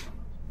bitch.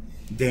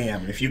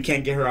 Damn. If you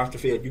can't get her off the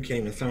field, you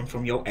can't even summon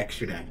from your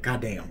extra deck.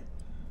 Goddamn.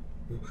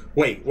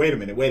 Wait a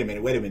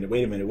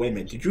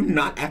minute. Did you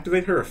not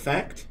activate her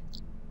effect?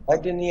 Why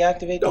didn't he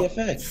activate the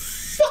effect?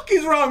 Fuck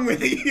is wrong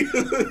with you?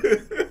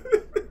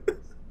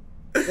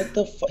 What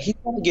the fuck? He's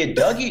gonna get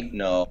Dougie?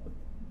 No.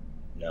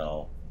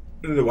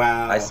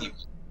 Wow. I see.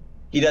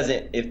 He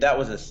doesn't. If that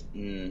was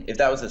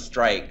a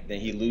strike, then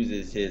he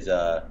loses his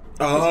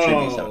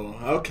tribute summon.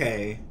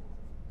 Okay.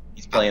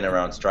 He's playing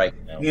around strike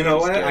now. You know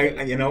what?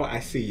 I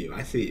see you.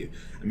 I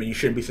mean, you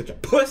shouldn't be such a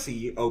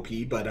pussy, OP,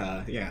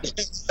 but yeah.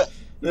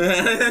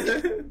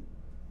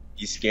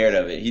 He's scared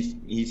of it.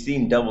 He's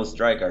seen double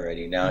strike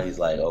already. Now he's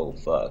like, oh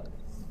fuck.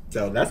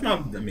 So that's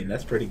not. I mean,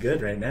 that's pretty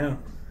good right now.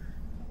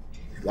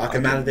 Lock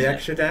him out of the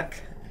extra deck.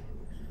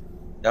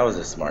 That was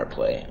a smart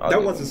play.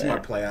 That was a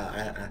smart play.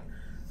 I'm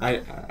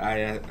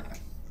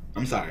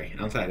sorry.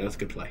 That was a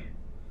good play.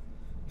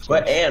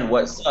 And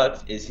what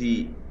sucks is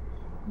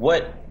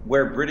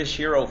where British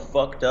Hero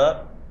fucked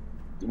up.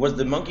 Was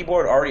the monkey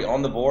board already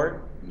on the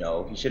board?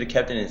 No, he should have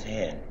kept it in his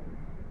hand.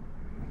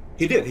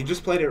 He did. He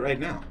just played it right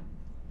now.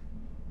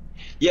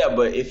 Yeah,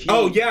 but if he...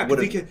 Oh, yeah,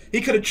 because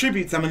he could have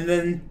tribute some and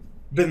then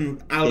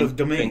been out of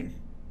domain.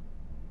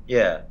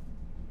 Yeah.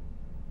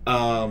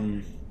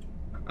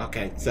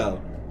 Okay,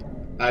 so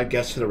I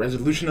guess for the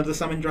resolution of the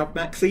summon, drop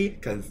Maxi,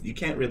 because you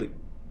can't really...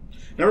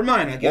 Never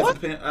mind, I guess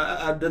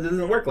that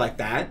doesn't work like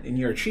that, and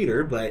you're a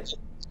cheater, but...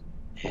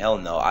 Hell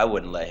no, I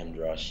wouldn't let him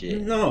draw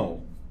shit.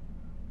 No.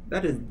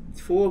 That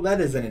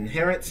is an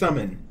inherent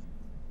summon.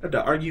 I had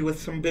to argue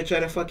with some bitch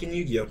at a fucking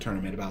Yu-Gi-Oh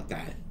tournament about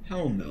that.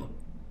 Hell no.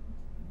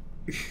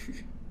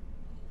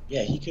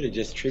 Yeah, he could have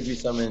just tribute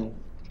summon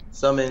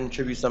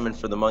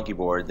for the monkey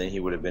board, then he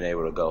would have been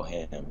able to go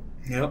ham.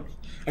 Yep.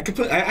 I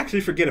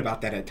actually forget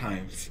about that at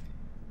times.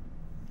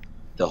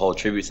 The whole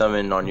tribute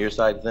summon on your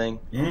side thing?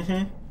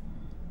 Mm-hmm.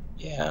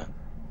 Yeah.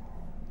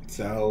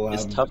 So,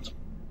 it's tough.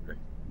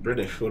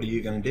 British, what are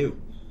you gonna do?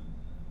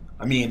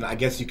 I mean, I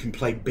guess you can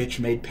play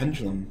bitch-made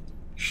pendulum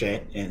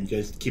shit and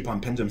just keep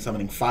on pendulum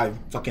summoning 5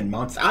 fucking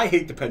months. I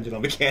hate the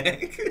pendulum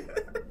mechanic.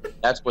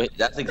 That's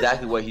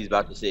exactly what he's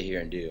about to sit here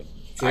and do.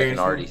 Seriously? I can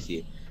already see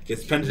it.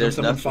 Just pendulum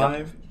summon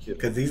 5?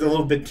 Because he's a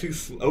little bit too...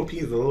 OP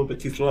is a little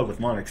bit too slow with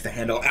Monarchs to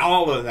handle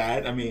all of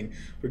that. I mean,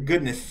 for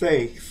goodness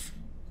sakes.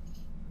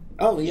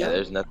 Oh, yeah. Yeah,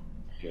 there's nothing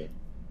good.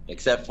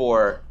 Except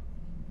for...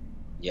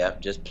 Yeah,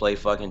 just play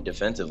fucking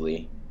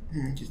defensively.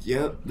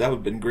 Yep, that would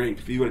have been great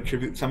if you would have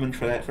tribute summoned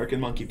for that freaking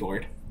monkey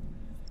board.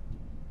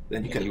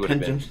 Then you could have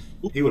pendulum.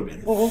 He would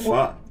have been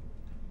fucked.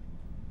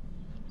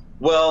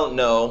 Well,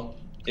 no.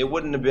 It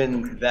wouldn't have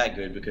been that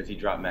good because he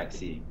dropped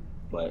Maxi.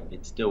 But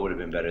it still would have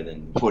been better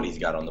than what he's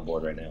got on the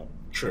board right now.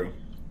 True.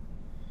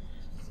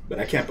 But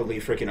I can't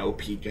believe freaking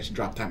OP just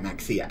dropped that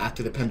Maxi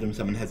after the pendulum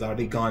summon has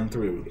already gone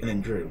through and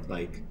then drew.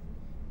 Like,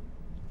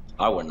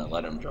 I wouldn't have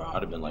let him draw.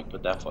 I'd have been like,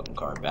 put that fucking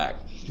card back.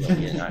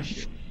 Yeah, not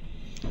shit.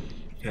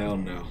 Hell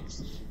no.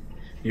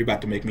 You're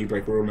about to make me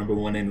break rule number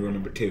 1 and rule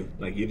number 2.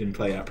 Like, you didn't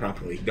play out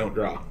properly. Don't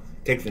draw.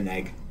 Take the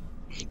neg.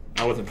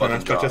 I wasn't planning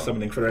on special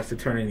summoning for the rest of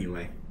the turn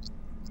anyway.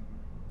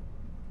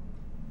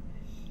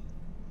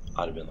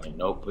 I'd have been like,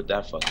 nope, put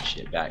that fucking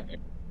shit back.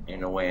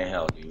 Ain't no way in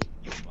hell, dude.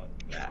 You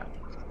fucking bad.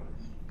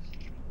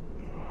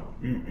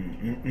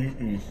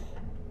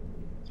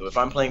 So if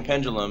I'm playing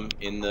Pendulum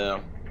in the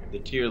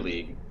tier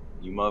league,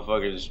 you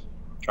motherfuckers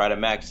try to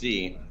max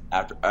C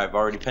after I've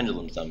already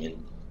Pendulum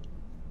summoned.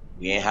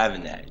 We ain't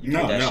having that. You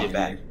put that shit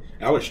back.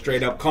 I would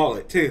straight up call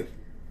it too.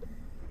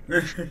 Me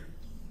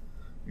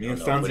and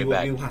Stanzi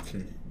will be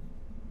watching.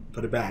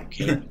 Put it back.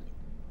 You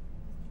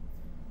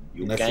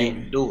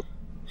can't do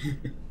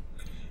it.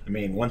 I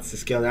mean, once the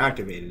skill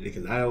activated,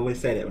 because I always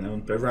say that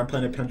whenever I'm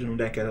playing a Pendulum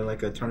deck at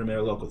like a tournament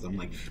or locals, I'm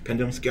like,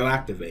 Pendulum skill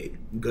activate.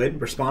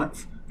 Good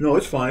response? No,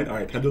 it's fine. All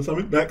right, Pendulum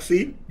summon, back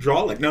C,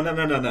 draw. Like, no.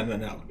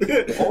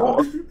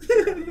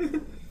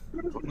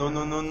 No,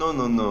 no, no, no,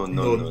 no, no, no,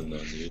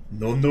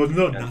 no, no.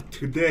 No, not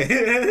today.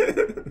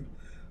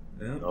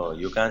 Yeah. No,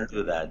 you can't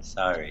do that.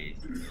 Sorry.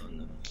 No,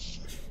 no.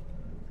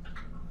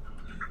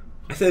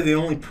 I said the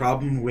only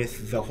problem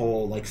with the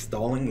whole like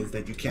stalling is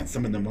that you can't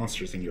summon the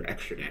monsters in your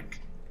extra deck.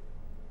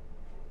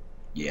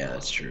 Yeah,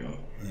 that's true.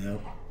 Yeah.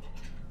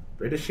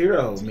 British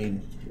hero. I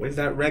mean, where's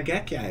that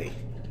Regeki?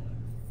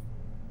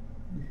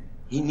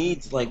 He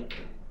needs like.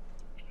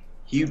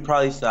 He would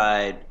probably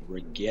side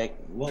Regeki.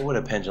 What would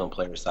a pendulum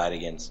player side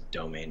against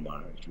Domain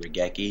Monarchs?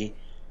 Regeki,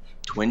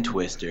 Twin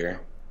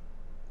Twister.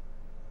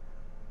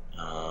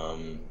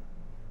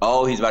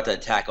 Oh, he's about to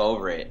attack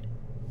over it.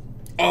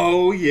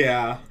 Oh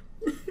yeah.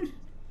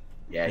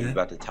 Yeah, he's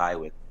about to tie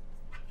with.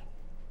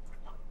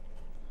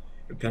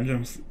 The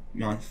pendulum's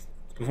monster.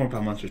 Perform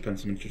power monsters spend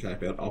some interest attack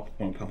build. All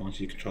perform power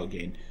monsters you control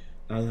gain.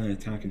 Other than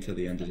attack until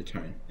the end of the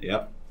turn.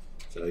 Yep.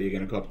 So you're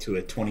gonna go up to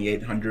a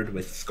 2800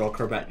 with Skull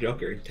Corbat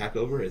Joker. Attack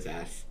over his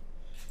ass.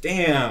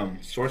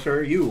 Damn,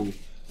 sorcerer, you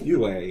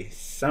a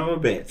son of a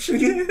bitch.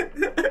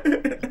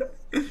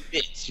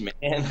 Bitch,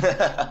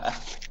 man.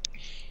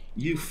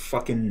 You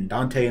fucking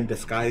Dante in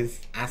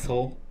disguise,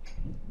 asshole.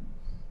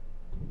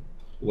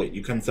 Wait,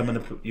 you couldn't summon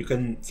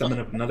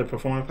another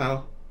performer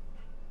pal?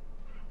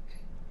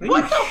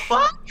 What the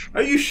fuck?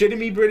 Are you shitting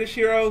me, British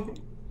hero?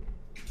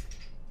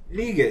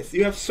 Negus,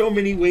 you have so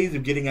many ways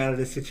of getting out of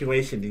this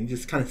situation, and you're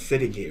just kind of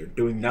sitting here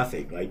doing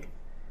nothing. Like,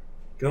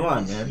 go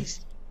on, man.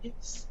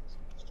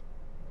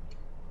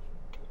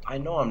 I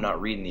know I'm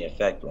not reading the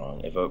effect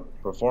wrong. If a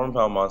perform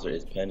power monster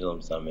is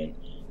pendulum summoned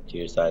to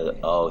your side,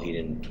 oh, he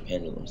didn't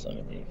pendulum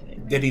summon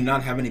anything. Did he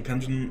not have any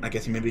pendulum? I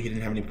guess maybe he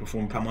didn't have any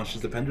perform power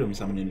monsters to pendulum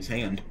summon in his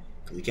hand,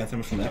 because he can't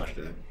summon from the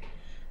extra.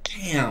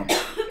 Damn.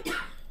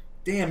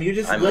 Damn, you're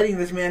just letting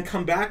this man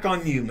come back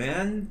on you,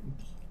 man.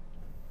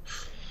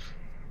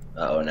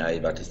 Oh, now he's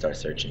about to start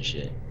searching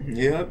shit.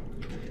 Yep.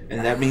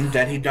 And that means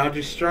that he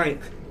dodges strike.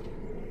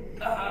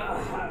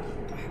 Because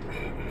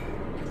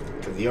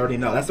you already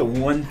know. That's the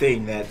one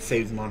thing that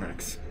saves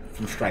Monarchs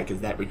from strike is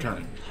that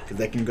return. Because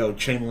they can go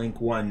Chain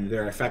Link 1,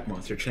 their effect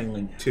monster, Chain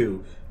Link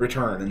 2,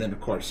 return. And then, of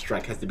course,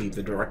 strike has to be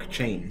the direct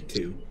chain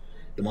to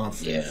the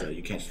monster. Yeah. So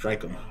you can't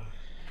strike them.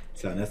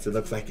 So it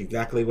looks like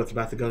exactly what's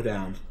about to go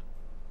down.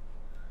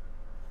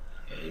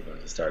 Yeah, you're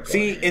about to start going.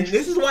 See, and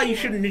this is why you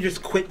shouldn't have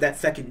just quit that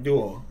second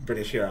duel,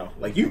 British hero.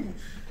 Like, you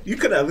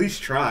could have at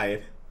least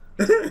tried.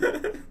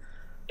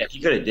 Yeah,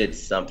 he could have did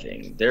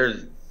something.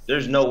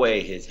 There's no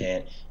way his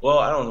hand... Well,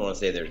 I don't want to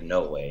say there's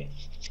no way.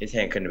 His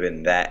hand couldn't have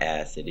been that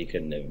acid. He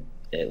couldn't have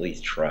at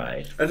least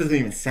tried. That doesn't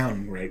even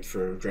sound right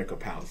for Draco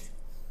Pals.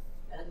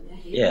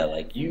 Yeah,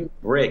 like, you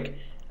brick.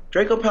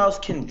 Draco Pals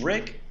can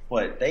brick,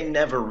 but they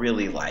never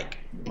really, like,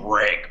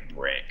 brick.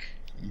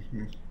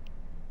 Mm-hmm.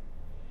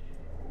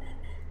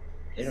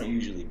 They don't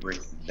usually brick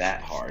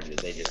that hard.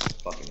 They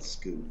just fucking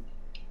scoop.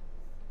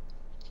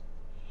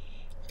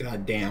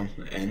 God damn.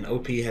 And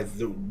OP has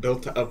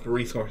built up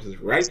resources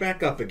right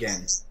back up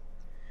again.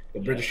 The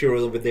British hero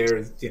over there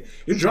is...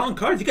 You're drawing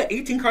cards. You got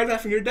 18 cards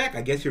left in your deck.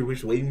 I guess you're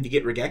just waiting to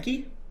get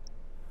Regeki?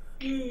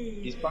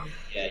 He's probably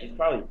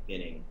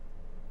spinning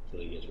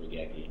until he gets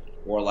Regeki.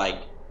 Or,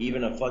 like,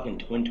 even a fucking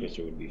Twin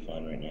Twister would be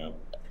fun right now.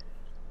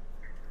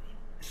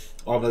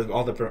 All the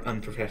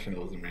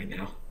unprofessionalism right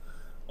now.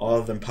 All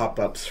of them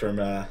pop-ups from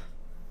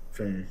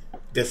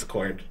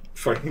Discord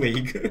for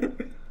League.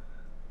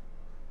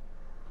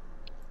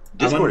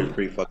 Discord is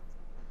pretty fucking...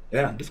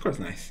 Yeah, Discord's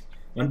nice.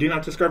 One do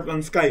not disturb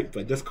on Skype,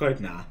 but Discord,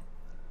 nah.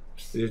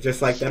 It's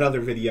just like that other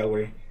video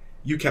where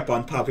you kept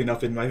on popping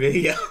up in my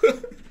video.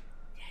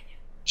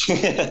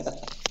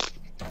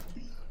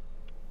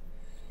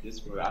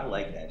 Discord, I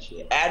like that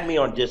shit. Add me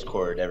on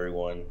Discord,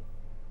 everyone.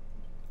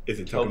 Is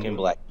it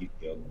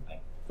TokenBlackYGOGuy?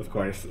 Of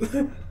course.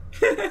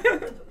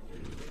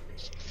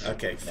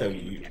 Okay, so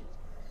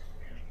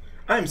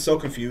I'm so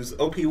confused.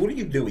 OP, what are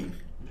you doing?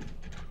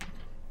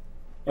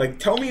 Like,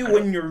 tell me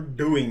when you're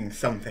doing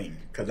something,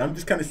 because I'm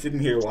just kind of sitting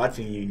here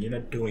watching you and you're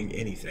not doing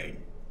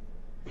anything.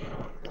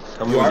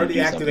 You already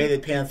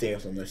activated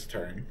Pantheos on this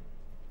turn.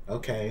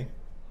 Okay.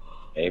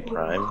 Hey,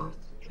 Prime.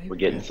 We're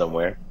getting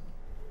somewhere.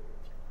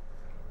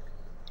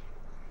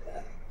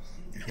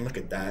 Look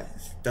at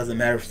that. Doesn't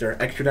matter if they're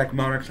extra deck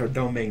Monarchs or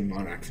domain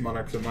Monarchs.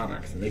 Monarchs are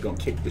Monarchs, and they're gonna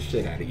kick the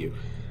shit out of you.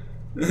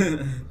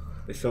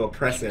 They're so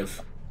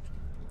oppressive.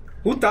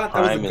 Who thought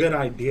that was a good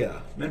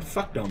idea? Man,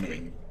 fuck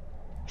domain.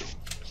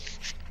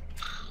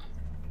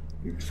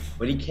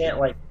 But he can't,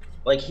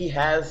 like he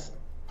has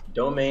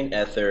domain,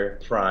 Ether,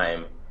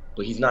 Prime,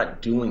 but he's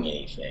not doing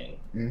anything.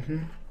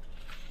 Mm-hmm.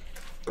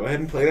 Go ahead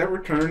and play that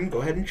return. Go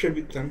ahead and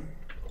tribute them.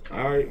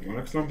 Alright,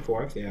 Monarchs on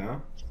 4th, yeah.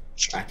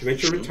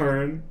 Activate your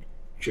return.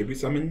 Tribute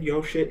summon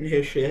your shit and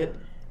his shit.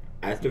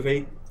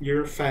 Activate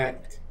your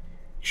effect.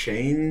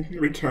 Chain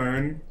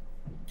return.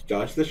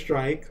 Dodge the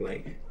strike,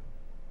 like.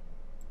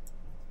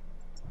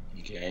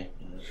 Okay.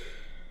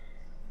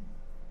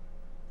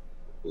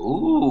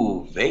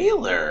 Ooh,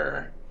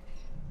 Valor.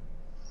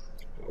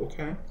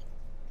 Okay.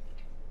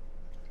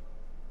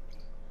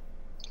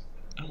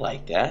 I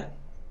like that.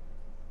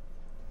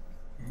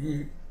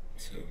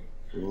 So,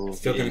 Ooh,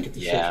 Still gonna get the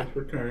yeah. 6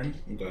 return.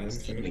 Go ahead and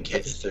Still send gonna it.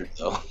 get the third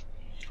though.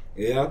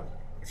 Yeah,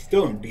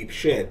 still in deep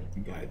shit,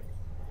 but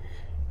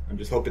I'm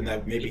just hoping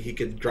that maybe he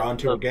could draw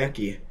into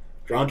Regeki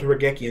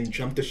and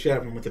jump the shit out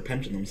of him with a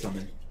pendulum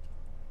summon.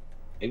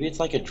 Maybe it's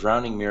like a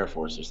drowning mirror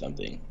force or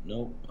something.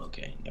 Nope.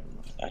 Okay, never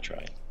mind. I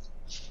tried.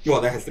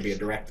 Well, that has to be a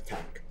direct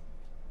attack.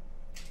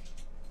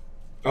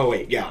 Oh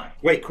wait, yeah.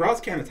 Wait,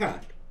 Cross can't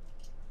attack.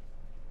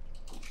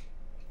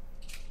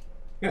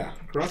 Yeah,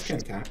 Cross can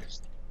attack.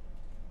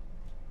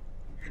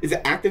 Is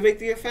it activate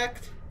the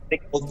effect? They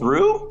go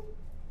through?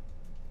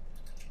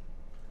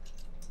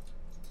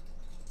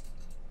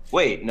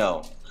 Wait,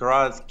 no.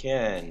 Karaz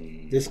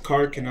can. This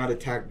card cannot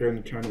attack during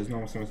the turn of his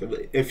normal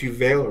summon. If you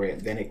Valor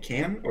it, then it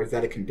can, or is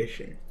that a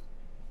condition?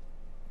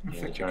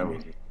 Yeah,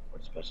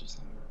 special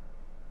summon.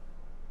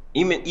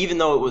 Even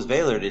though it was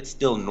Valored, it's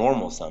still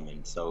normal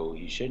summon, so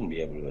he shouldn't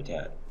be able to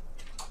attack.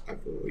 I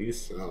believe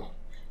so.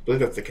 I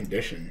believe that's a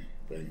condition,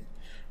 but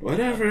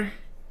whatever.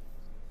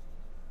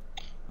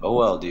 Oh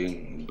well,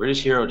 dude.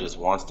 British Hero just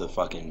wants to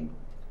fucking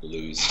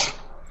lose.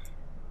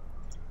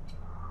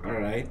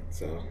 Alright,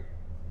 so.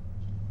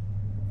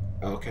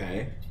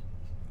 Okay.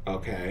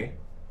 Okay.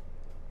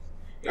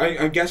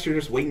 I guess you're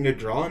just waiting to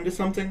draw into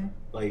something?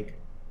 Like.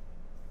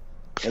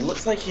 It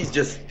looks like he's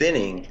just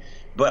thinning,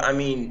 but I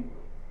mean,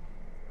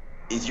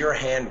 is your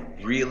hand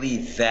really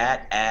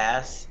that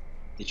ass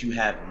that you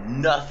have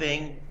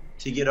nothing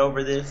to get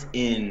over this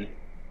in?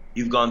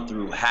 You've gone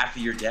through half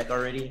of your deck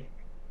already?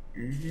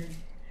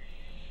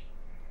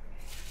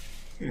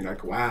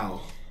 Like,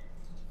 wow.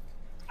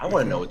 I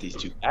want to know what these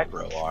two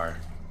aggro are.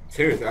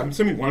 Seriously, I'm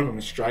assuming one of them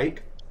is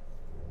Strike.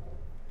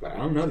 But I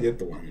don't know the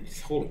other one.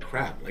 It's, holy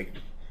crap. Like,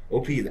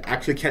 OP is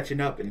actually catching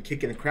up and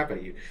kicking the crap out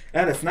of you.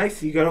 And it's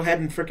nice you go ahead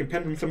and freaking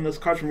pendulum some of those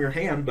cards from your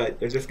hand, but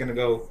they're just going to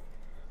go,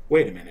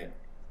 wait a minute.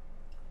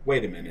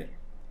 Wait a minute.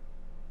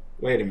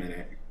 Wait a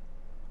minute.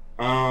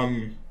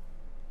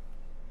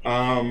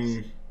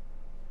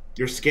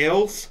 Your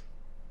scales?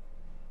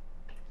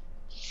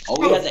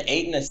 Oh, he has an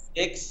 8 and a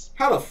 6?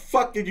 How the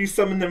fuck did you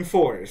summon them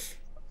 4s?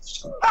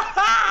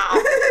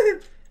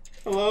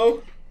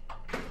 Hello?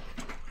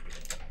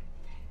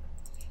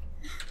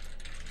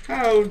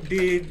 How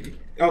did...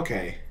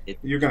 Okay.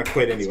 You're gonna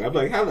quit anyway. I'm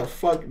like, how the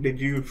fuck did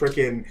you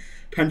freaking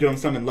pendulum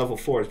summon level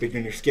 4s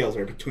between your scales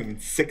are between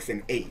 6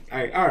 and 8?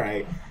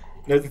 Alright.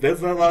 That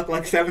doesn't look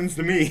like 7s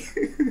to me.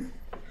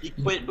 He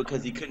quit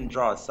because he couldn't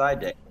draw a side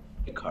deck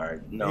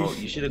card. No,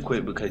 you should have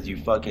quit because you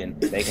fucking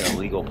making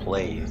illegal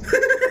plays.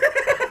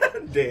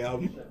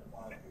 Damn.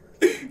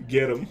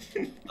 Get him.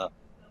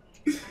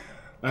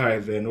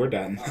 Alright, then, we're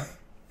done.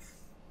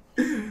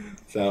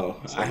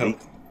 So, I hope...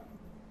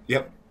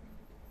 Yep.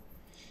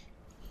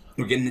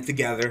 We're getting it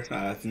together.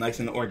 It's nice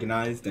and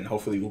organized, and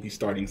hopefully we'll be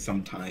starting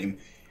sometime.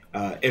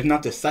 If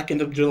not the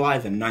 2nd of July,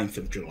 the 9th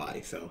of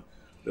July. So,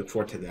 look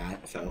forward to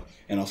that. So,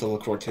 and also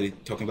look forward to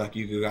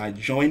TokenBlackYGOGuy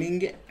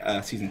joining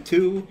Season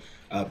 2.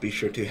 Be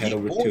sure to head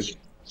over to...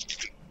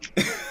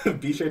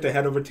 Be sure to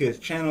head over to his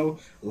channel.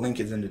 Link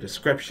is in the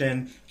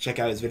description. Check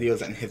out his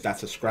videos and hit that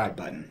subscribe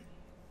button.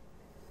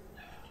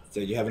 So,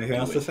 you have anything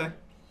else to say?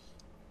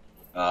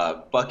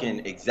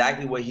 Fucking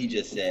exactly what he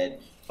just said.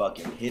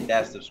 Fucking hit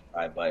that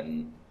subscribe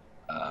button.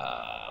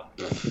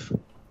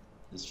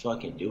 Just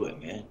fucking do it,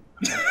 man.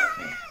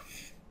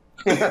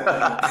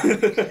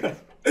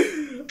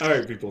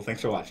 Alright, people.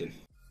 Thanks for watching.